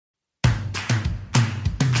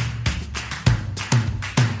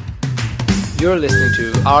You're listening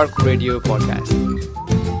to ARC Radio Podcast.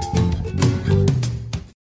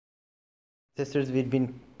 Sisters, we've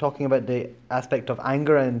been talking about the aspect of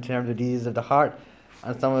anger in terms of diseases of the heart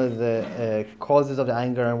and some of the causes of the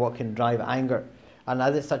anger and what can drive anger. And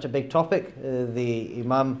as it's such a big topic, the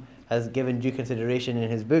Imam has given due consideration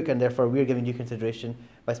in his book, and therefore we're giving due consideration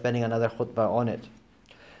by spending another khutbah on it.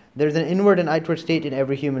 There's an inward and outward state in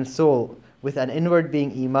every human soul, with an inward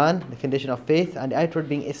being Iman, the condition of faith, and the outward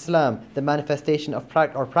being Islam, the manifestation of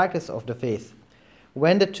practice of the faith.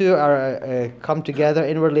 When the two are come together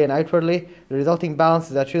inwardly and outwardly, the resulting balance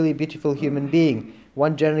is a truly beautiful human being,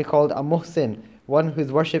 one generally called a muhsin, one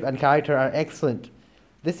whose worship and character are excellent.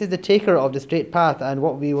 This is the taker of the straight path and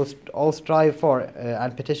what we will all strive for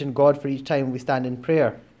and petition God for each time we stand in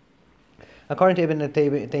prayer. According to Ibn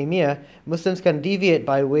Taymiyyah, Muslims can deviate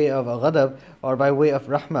by way of ghadab or by way of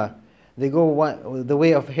rahmah. They go the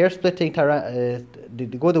way of hair-splitting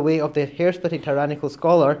tyrannical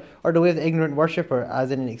scholar, or the way of the ignorant worshipper,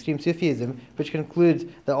 as in extreme Sufism, which concludes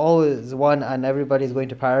that all is one and everybody is going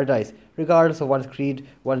to paradise, regardless of one's creed,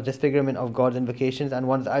 one's disfigurement of God's invocations, and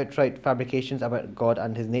one's outright fabrications about God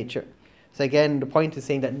and His nature. So again, the point is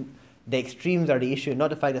saying that the extremes are the issue, not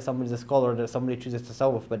the fact that somebody is a scholar or that somebody chooses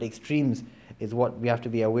tasawwuf, but the extremes is what we have to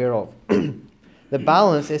be aware of. The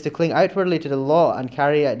balance is to cling outwardly to the law and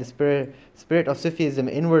carry out the spirit of Sufism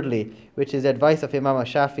inwardly, which is the advice of Imam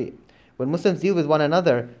al-Shafi. When Muslims deal with one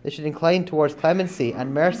another, they should incline towards clemency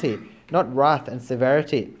and mercy, not wrath and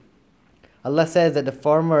severity. Allah says that the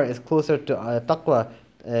former is closer to taqwa,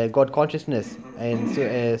 God consciousness, and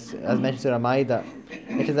as mentioned in Surah Ma'idah.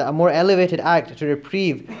 It is a more elevated act to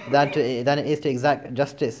reprieve than it is to exact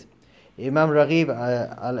justice. Imam Raghib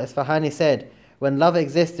al-Isfahani said, "When love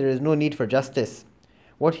exists, there is no need for justice."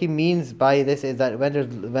 What he means by this is that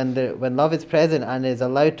when love is present and is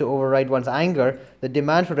allowed to override one's anger, the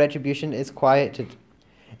demand for retribution is quieted.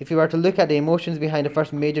 If you were to look at the emotions behind the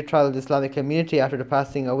first major trial of the Islamic community after the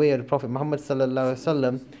passing away of the Prophet Muhammad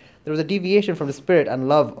ﷺ, there was a deviation from the spirit and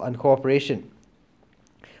love and cooperation.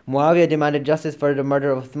 Muawiyah demanded justice for the murder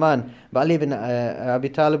of Uthman, but Ali ibn Abi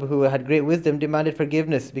Talib, who had great wisdom, demanded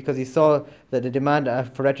forgiveness because he saw that the demand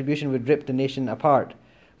for retribution would rip the nation apart.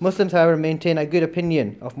 Muslims, however, maintain a good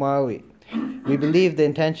opinion of Muawiyah. We believe the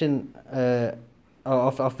intention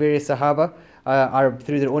of various Sahaba are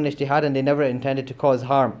through their own ijtihad, and they never intended to cause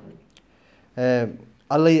harm.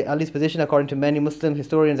 Ali's position, according to many Muslim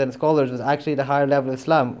historians and scholars, was actually the higher level of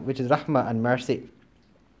Islam, which is rahmah and mercy.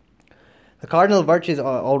 The cardinal virtues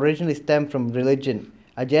originally stem from religion.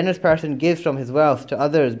 A generous person gives from his wealth to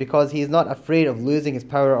others because he is not afraid of losing his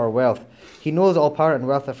power or wealth. He knows all power and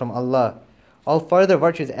wealth are from Allah. All further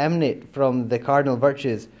virtues emanate from the cardinal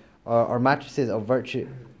virtues or matrices of virtue.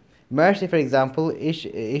 Mercy, for example,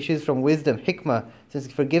 issues from wisdom, hikmah, since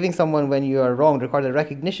forgiving someone when you are wronged requires a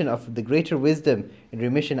recognition of the greater wisdom in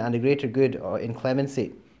remission and the greater good in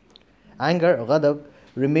clemency. Anger, ghadab,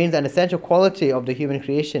 remains an essential quality of the human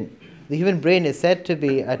creation. The human brain is said to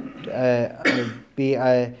be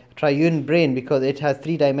a triune brain because it has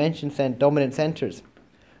three dimensions and dominant centers.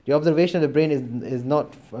 The observation of the brain is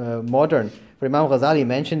not modern, for Imam Ghazali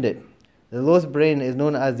mentioned it. The lowest brain is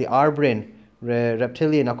known as the R brain,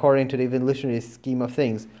 reptilian according to the evolutionary scheme of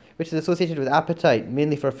things, which is associated with appetite,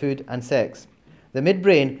 mainly for food and sex. The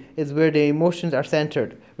midbrain is where the emotions are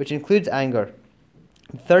centered, which includes anger.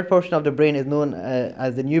 The third portion of the brain is known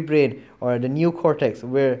as the new brain or the neocortex,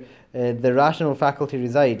 where the rational faculty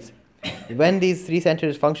resides. When these three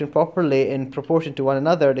centers function properly in proportion to one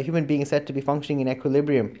another, the human being is said to be functioning in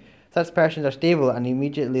equilibrium. Such persons are stable and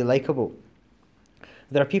immediately likable.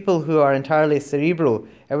 There are people who are entirely cerebral.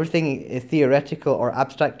 Everything is theoretical or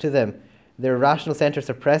abstract to them. Their rational center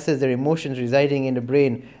suppresses their emotions residing in the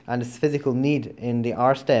brain and its physical need in the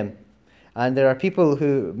R stem. And there are people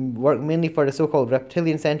who work mainly for the so-called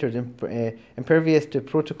reptilian centers, impervious to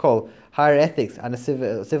protocol, higher ethics, and a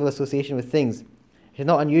civil association with things. It is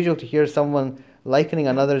not unusual to hear someone likening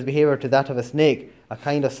another's behavior to that of a snake, a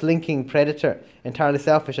kind of slinking predator, entirely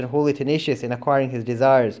selfish and wholly tenacious in acquiring his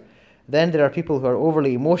desires. Then there are people who are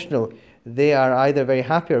overly emotional. They are either very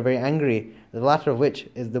happy or very angry, the latter of which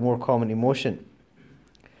is the more common emotion.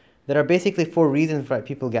 There are basically four reasons why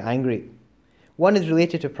people get angry. One is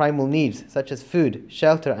related to primal needs, such as food,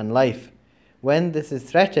 shelter, and life. When this is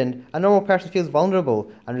threatened, a normal person feels vulnerable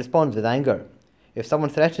and responds with anger. If someone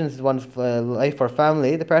threatens one's life or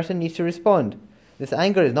family, the person needs to respond. This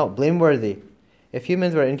anger is not blameworthy. If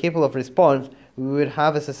humans were incapable of response, we would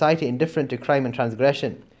have a society indifferent to crime and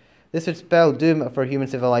transgression. This would spell doom for human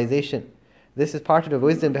civilization. This is part of the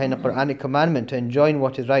wisdom behind the Quranic commandment to enjoin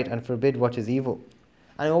what is right and forbid what is evil.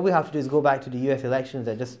 And all we have to do is go back to the US elections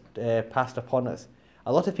that just passed upon us.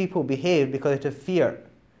 A lot of people behaved because out of fear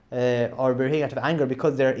or behaving out of anger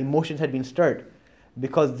because their emotions had been stirred,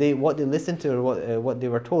 because what they listened to or what they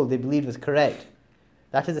were told they believed was correct.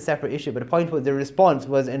 That is a separate issue. But the point was their response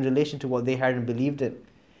was in relation to what they heard and believed in.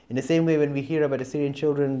 In the same way, when we hear about Assyrian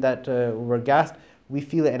children that were gassed, we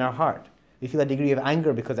feel it in our heart. We feel a degree of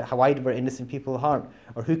anger because why were innocent people harmed?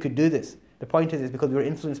 Or who could do this? The point is because we were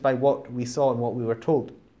influenced by what we saw and what we were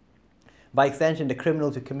told. By extension, the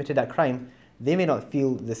criminals who committed that crime, they may not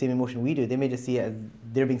feel the same emotion we do. They may just see it as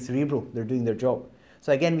they're being cerebral, they're doing their job.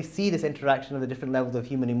 So again, we see this interaction of the different levels of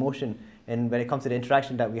human emotion and when it comes to the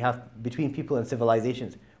interaction that we have between people and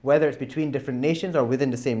civilizations, whether it's between different nations or within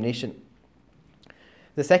the same nation.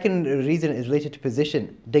 The second reason is related to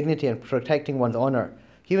position, dignity, and protecting one's honor.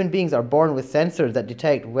 Human beings are born with sensors that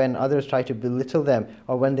detect when others try to belittle them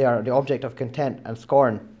or when they are the object of contempt and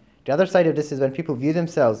scorn. The other side of this is when people view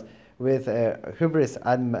themselves with hubris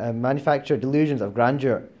and manufacture delusions of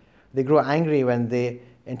grandeur. They grow angry when they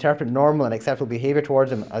interpret normal and acceptable behavior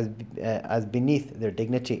towards them as beneath their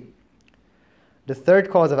dignity. The third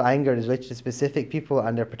cause of anger is related to specific people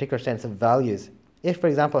and their particular sense of values. If, for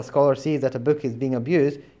example, a scholar sees that a book is being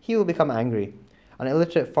abused, he will become angry. An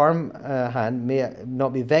illiterate farmhand may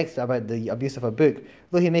not be vexed about the abuse of a book,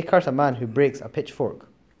 though he may curse a man who breaks a pitchfork.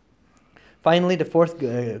 Finally, the fourth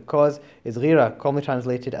cause is ghira, commonly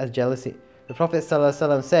translated as jealousy. The Prophet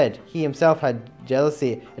ﷺ said he himself had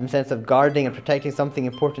jealousy in the sense of guarding and protecting something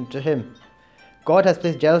important to him. God has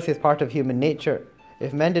placed jealousy as part of human nature.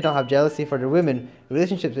 If men did not have jealousy for their women,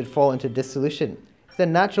 relationships would fall into dissolution. It's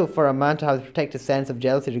then natural for a man to have a protective sense of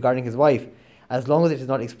jealousy regarding his wife, as long as it is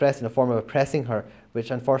not expressed in a form of oppressing her, which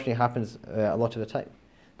unfortunately happens a lot of the time.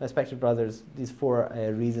 Respected brothers, these four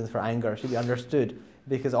reasons for anger should be understood,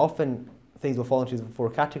 because often things will fall into these four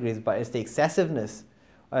categories, but it's the excessiveness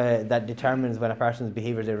that determines when a person's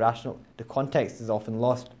behavior is irrational. The context is often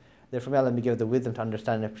lost. Therefore, may Allah give us the wisdom to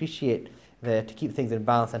understand and appreciate, to keep things in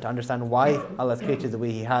balance and to understand why Allah has created the way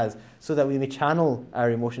He has, so that we may channel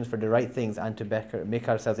our emotions for the right things and to make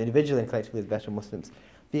ourselves individually and collectively as better Muslims.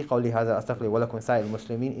 في قولي هذا أستغفر ولكم سائر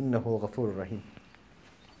المسلمين إنه غفور رحيم.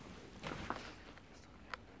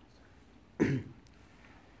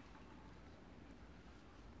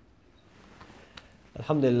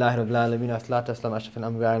 الحمد لله رب العالمين والصلاة والسلام على أشرف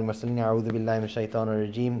الأنبياء والمرسلين أعوذ بالله من الشيطان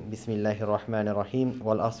الرجيم بسم الله الرحمن الرحيم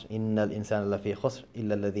والعصر إن الإنسان لفي خسر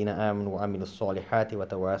إلا الذين آمنوا وعملوا الصالحات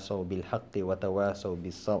وتواصوا بالحق وتواصوا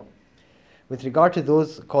بالصبر. With regard to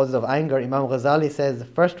those causes of anger, Imam Ghazali says the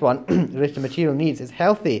first one, related to material needs, is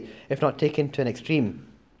healthy if not taken to an extreme,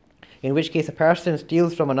 in which case a person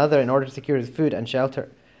steals from another in order to secure his food and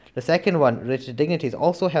shelter. The second one, related to dignity, is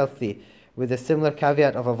also healthy, with a similar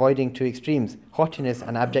caveat of avoiding two extremes, haughtiness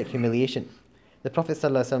and abject humiliation. The Prophet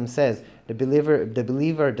ﷺ says, the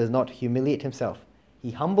believer does not humiliate himself.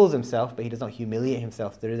 He humbles himself, but he does not humiliate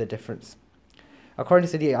himself. There is a difference. According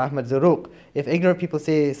to Sidi Ahmad Zarruq, if ignorant people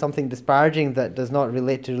say something disparaging that does not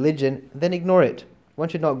relate to religion, then ignore it. One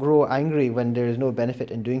should not grow angry when there is no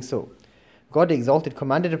benefit in doing so. God the Exalted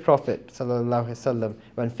commanded the Prophet ﷺ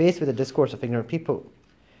when faced with a discourse of ignorant people.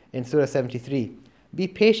 In Surah 73, be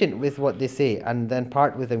patient with what they say and then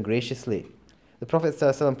part with them graciously. The Prophet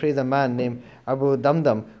ﷺ praised a man named Abu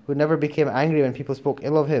Damdam who never became angry when people spoke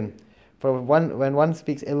ill of him. For when one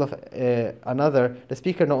speaks ill of another, the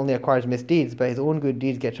speaker not only acquires misdeeds, but his own good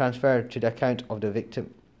deeds get transferred to the account of the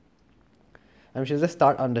victim. And we should just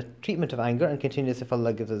start on the treatment of anger and continue this if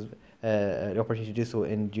Allah gives us the opportunity to do so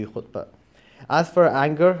in due khutbah. As for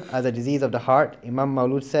anger as a disease of the heart, Imam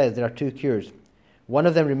Maulud says there are two cures. One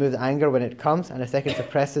of them removes anger when it comes, and the second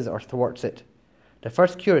suppresses or thwarts it. The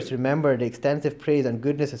first cure is to remember the extensive praise and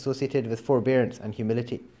goodness associated with forbearance and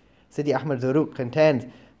humility. Sidi Ahmad Zarruq contends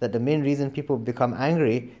that the main reason people become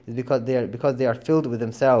angry is because they are filled with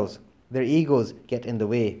themselves. Their egos get in the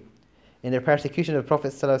way. In their persecution of the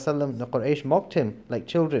Prophet ﷺ, the Quraysh mocked him like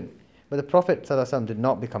children, but the Prophet ﷺ did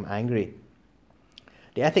not become angry.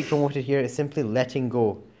 The ethic promoted here is simply letting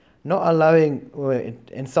go, not allowing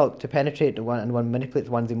insult to penetrate one and one manipulates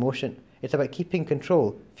one's emotion. It's about keeping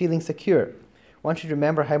control, feeling secure. One should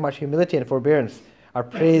remember how much humility and forbearance are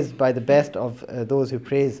praised by the best of those who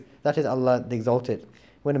praise, that is Allah the Exalted.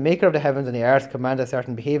 When the Maker of the heavens and the earth commands a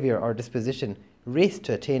certain behavior or disposition, race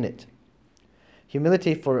to attain it.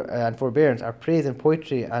 Humility and forbearance are praised in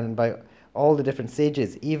poetry and by all the different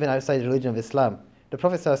sages, even outside the religion of Islam. The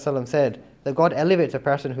Prophet ﷺ said that God elevates a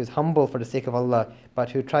person who is humble for the sake of Allah,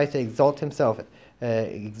 but who tries to exalt himself,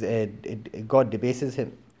 God debases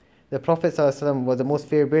him. The Prophet ﷺ was the most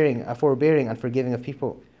forbearing and forgiving of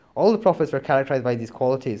people. All the prophets were characterized by these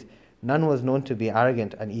qualities. None was known to be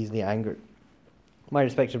arrogant and easily angered. My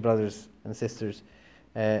respected brothers and sisters,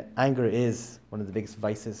 anger is one of the biggest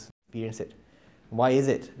vices. Experience it. Why is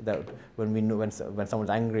it that when someone's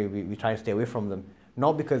angry, we try to stay away from them?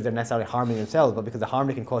 Not because they're necessarily harming themselves, but because the harm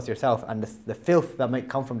they can cause to yourself, and the filth that might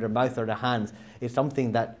come from their mouth or their hands is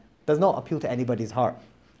something that does not appeal to anybody's heart.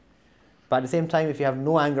 But at the same time, if you have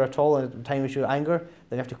no anger at all, and at the time you show anger,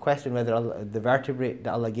 then you have to question whether the vertebrae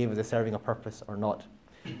that Allah gave us is serving a purpose or not.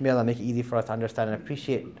 May Allah make it easy for us to understand and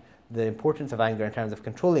appreciate the importance of anger in terms of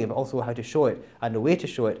controlling it, but also how to show it and the way to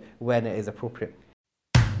show it when it is appropriate.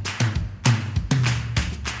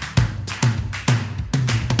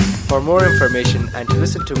 For more information and to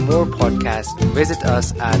listen to more podcasts, visit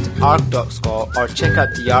us at arc.score or check out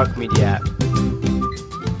the Arc Media app.